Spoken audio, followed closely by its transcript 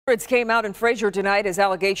Hundreds came out in Fraser tonight as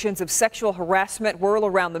allegations of sexual harassment whirl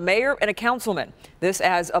around the mayor and a councilman. This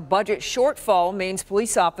as a budget shortfall means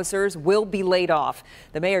police officers will be laid off.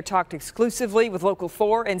 The mayor talked exclusively with Local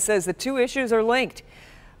 4 and says the two issues are linked.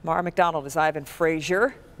 Mara McDonald is live in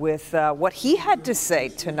Fraser with what he had to say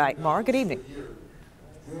tonight. Mara, good evening.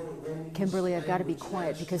 Kimberly, I've got to be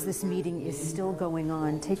quiet because this meeting is still going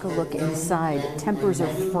on. Take a look inside. Tempers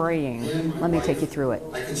are fraying. Let me take you through it.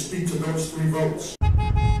 I can speak to those three votes.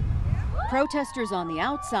 Protesters on the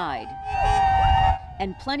outside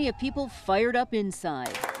and plenty of people fired up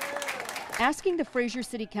inside, asking the Fraser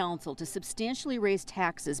City Council to substantially raise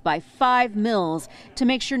taxes by $5 million to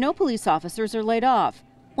make sure no police officers are laid off.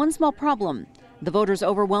 One small problem: the voters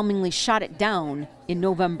overwhelmingly shot it down in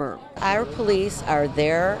November. Our police are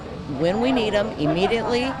there when we need them,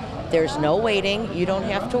 immediately. There's no waiting. You don't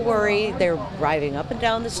have to worry. They're driving up and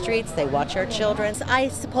down the streets. They watch our children. I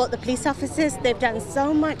support the police officers. They've done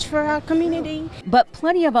so much for our community. But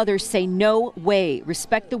plenty of others say no way.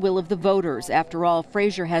 Respect the will of the voters. After all,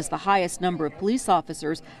 Fraser has the highest number of police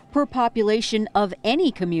officers per population of any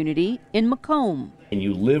community in Macomb. And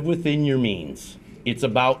you live within your means. It's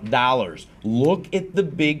about dollars. Look at the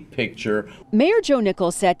big picture. Mayor Joe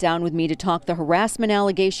Nichols sat down with me to talk the harassment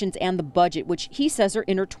allegations and the budget, which he says are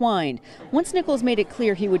intertwined. Once Nichols made it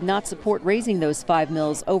clear he would not support raising those $5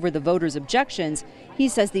 million over the voters' objections, he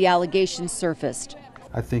says the allegations surfaced.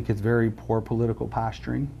 I think it's very poor political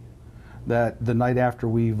posturing that the night after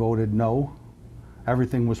we voted no,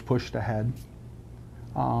 everything was pushed ahead.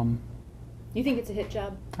 You think it's a hit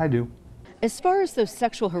job? I do. As far as those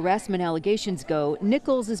sexual harassment allegations go,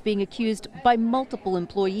 Nichols is being accused by multiple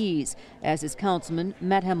employees, as is councilman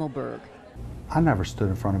Matt Hemmelberg. I never stood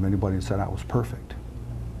in front of anybody and said I was perfect.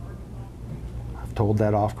 I've told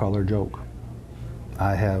that off-color joke.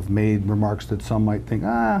 I have made remarks that some might think,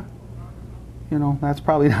 you know, that's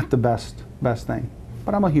probably not the best thing.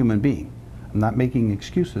 But I'm a human being. I'm not making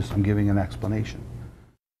excuses, I'm giving an explanation.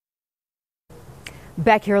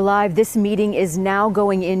 Back here live, this meeting is now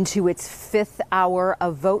going into its 5th hour. A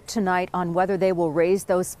vote tonight on whether they will raise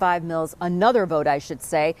those $5 million. Another vote, I should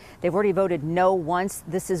say. They've already voted no once.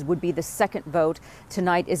 This would be the second vote.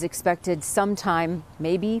 Tonight is expected sometime,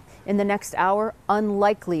 maybe in the next hour.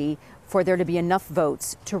 Unlikely for there to be enough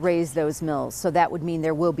votes to raise those mills. So that would mean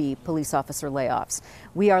there will be police officer layoffs.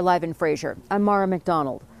 We are live in Fraser. I'm Mara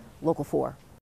McDonald, Local 4.